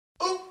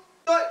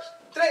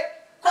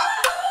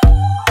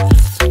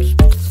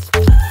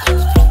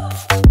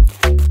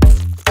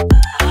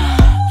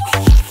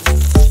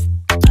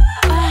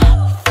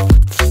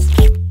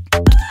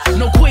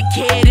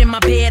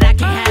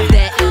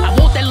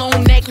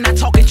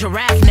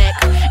giraffe neck.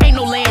 Ain't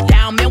no laying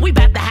down, man, we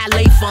bout to have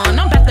lay fun.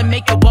 I'm about to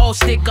make your balls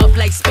stick up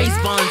like space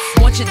buns.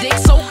 Want your dick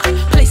soak?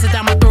 Place it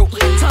down my throat.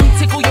 Tongue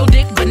tickle your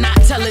dick, but not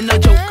telling a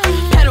joke.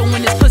 Pedal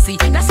in this pussy,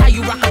 that's how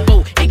you rock a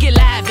boat. It get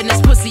live in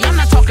this pussy, I'm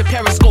not talking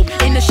periscope.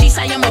 In the sheets,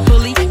 I am a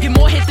bully. Get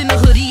more hit than a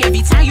hoodie.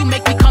 Every time you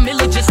make me come, it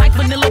look just like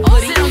vanilla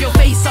pudding. Sit on your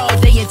face all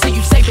day until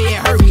you say, "Baby,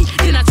 it hurt me."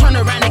 Then I turn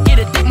around and get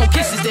a dick more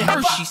kisses than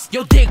Hershey's.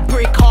 Your dick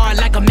brick hard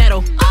like a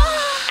metal.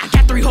 I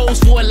got 3 holes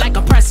for it like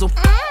a pretzel.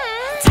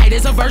 Tight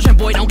as a virgin,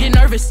 boy, don't get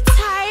nervous.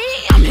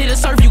 I'm here to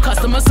serve you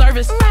customer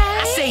service.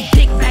 I say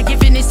dick by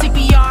giving it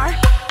CPR.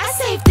 I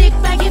save dick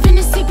by giving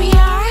it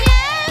CPR.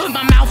 Put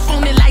my mouth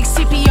on it like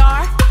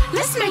CPR.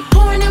 Let's make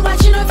porn and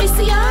watch it on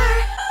VCR.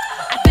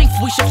 I think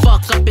we should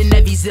fuck up in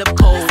every zip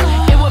code.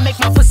 It would make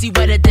my pussy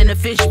wetter than a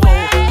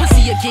fishbowl.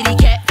 Pussy a kitty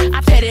cat,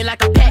 I pet it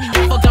like a pet.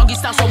 Fuck doggy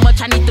style so much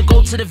I need to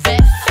go to the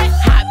vet.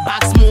 Hot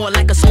box more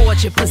like a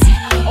scorcher pussy.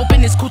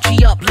 Open this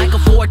coochie up like a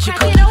fortune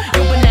cookie.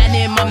 Your banana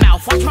in my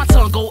mouth, watch my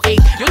tongue go ache.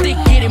 Your dick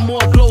getting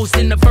more glows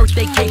than the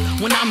birthday cake.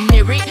 When I'm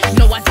near it,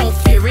 no I don't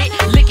fear it.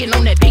 Licking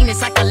on that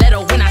penis like a letter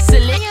when I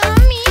seal it.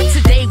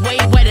 Today way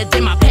wetter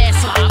than my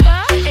past slob.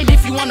 And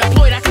if you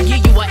unemployed, I can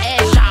give you an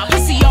ass job.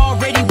 Pussy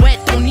already wet,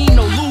 don't need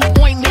no lube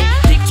ointment.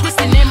 Dick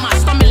twisting in my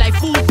stomach like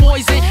food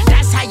poison.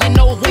 That's how you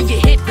know when you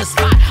hit the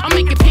spot. I'm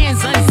making pins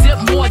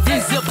unzip more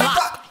than Ziploc.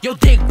 Your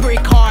dick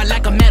brick hard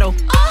like a metal.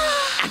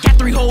 I got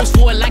 3 holes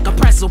for it like a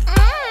pretzel.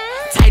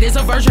 Tight as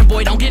a virgin,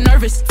 boy, don't get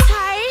nervous.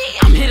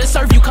 I'm here to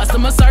serve you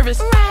customer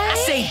service.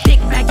 I say dick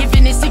by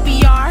giving it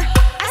CPR.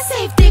 I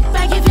save dick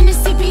by giving it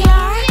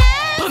CPR.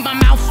 Put my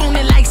mouth on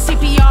it like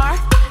CPR.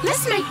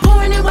 Let's make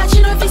porn and watch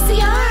it on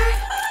VCR.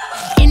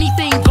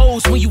 Anything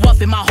goes when you up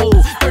in my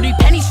hole. 30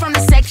 pennies from the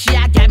sex,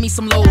 yeah, I got me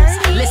some loads.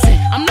 Listen,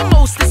 I'm the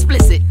most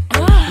explicit.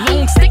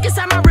 Long stick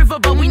inside my river,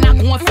 but we not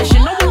going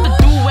fishing. Know what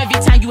to do every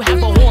time you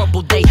have a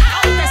horrible day.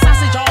 I eat that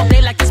sausage all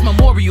day like it's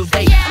Memorial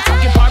Day. I'm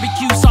talking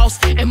barbecue sauce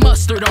and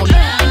mustard on it.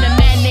 And the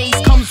mayonnaise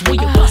comes when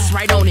you bust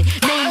right on it.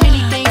 Name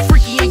anything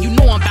freaky and you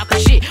know I'm about the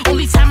shit.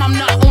 Only time I'm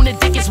not on the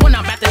dick is when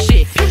I'm about the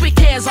shit. Pubic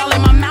hairs all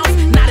in my mouth,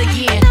 not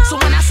again. So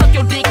when I suck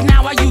your dick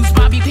now, I use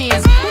bobby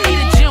pins. Who need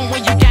a gym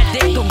when you got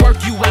dick to work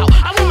you out?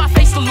 I want my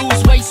face to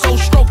lose weight, so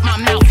stroke my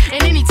mouth.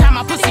 And anytime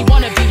my pussy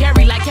wanna be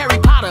hairy like Harry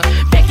Potter,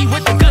 Becky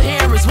with the good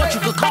hair is what you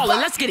could call her.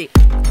 Let's get it.